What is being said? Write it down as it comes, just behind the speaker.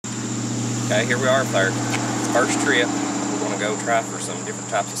Okay, here we are for our first trip. We're going to go try for some different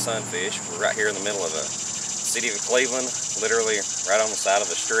types of sunfish. We're right here in the middle of the city of Cleveland, literally right on the side of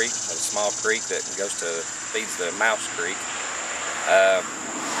the street. There's a small creek that feeds the Mouse Creek.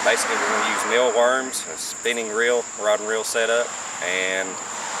 Basically, we're going to use mealworms, a spinning reel, rod and reel setup, and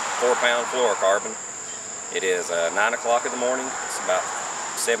 4-pound fluorocarbon. It is 9 o'clock in the morning. It's about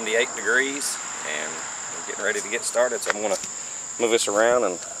 78 degrees, and we're getting ready to get started. So I'm going to move this around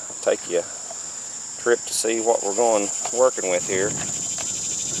and take you a trip to see what we're working with here.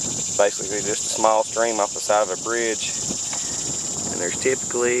 It's basically just a small stream off the side of a bridge, and there's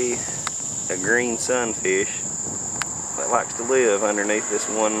typically a green sunfish that likes to live underneath this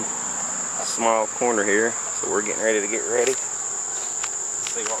one small corner here. So we're getting ready to get ready.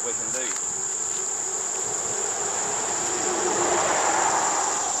 See what we can do.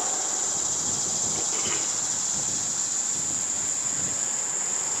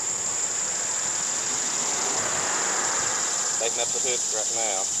 Taking up the hook right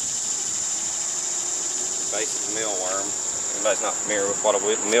now. Basic mealworm. If anybody's not familiar with what a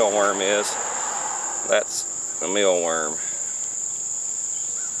mealworm is, that's a mealworm.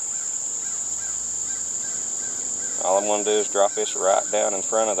 All I'm going to do is drop this right down in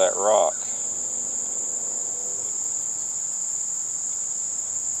front of that rock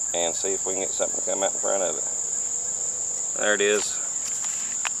and see if we can get something to come out in front of it. There it is.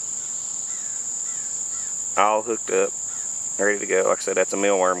 All hooked up, ready to go. Like I said, that's a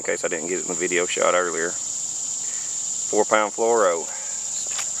mealworm in case I didn't get it in the video shot earlier. 4-pound fluoro.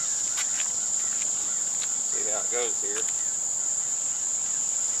 See how it goes here.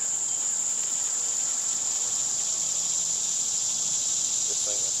 Just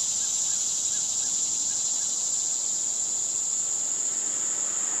saying.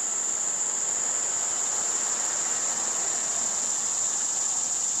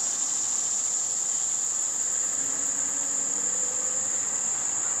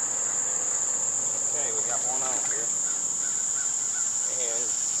 Okay, we got one on here, and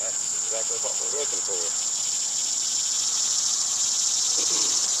that's exactly what we're looking for.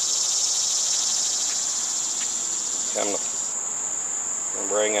 I'm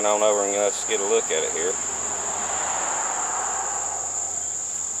bring it on over and let's get a look at it here.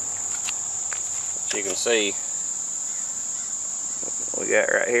 As you can see, what we got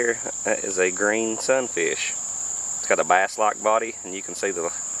right here, that is a green sunfish. It's got a bass-like body, and you can see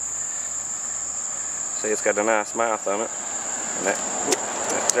it's got a nice mouth on it. And that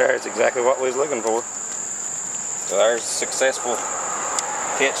there is exactly what we was looking for. So there's successful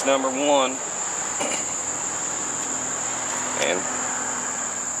catch number 1. And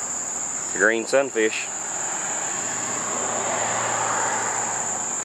the green sunfish.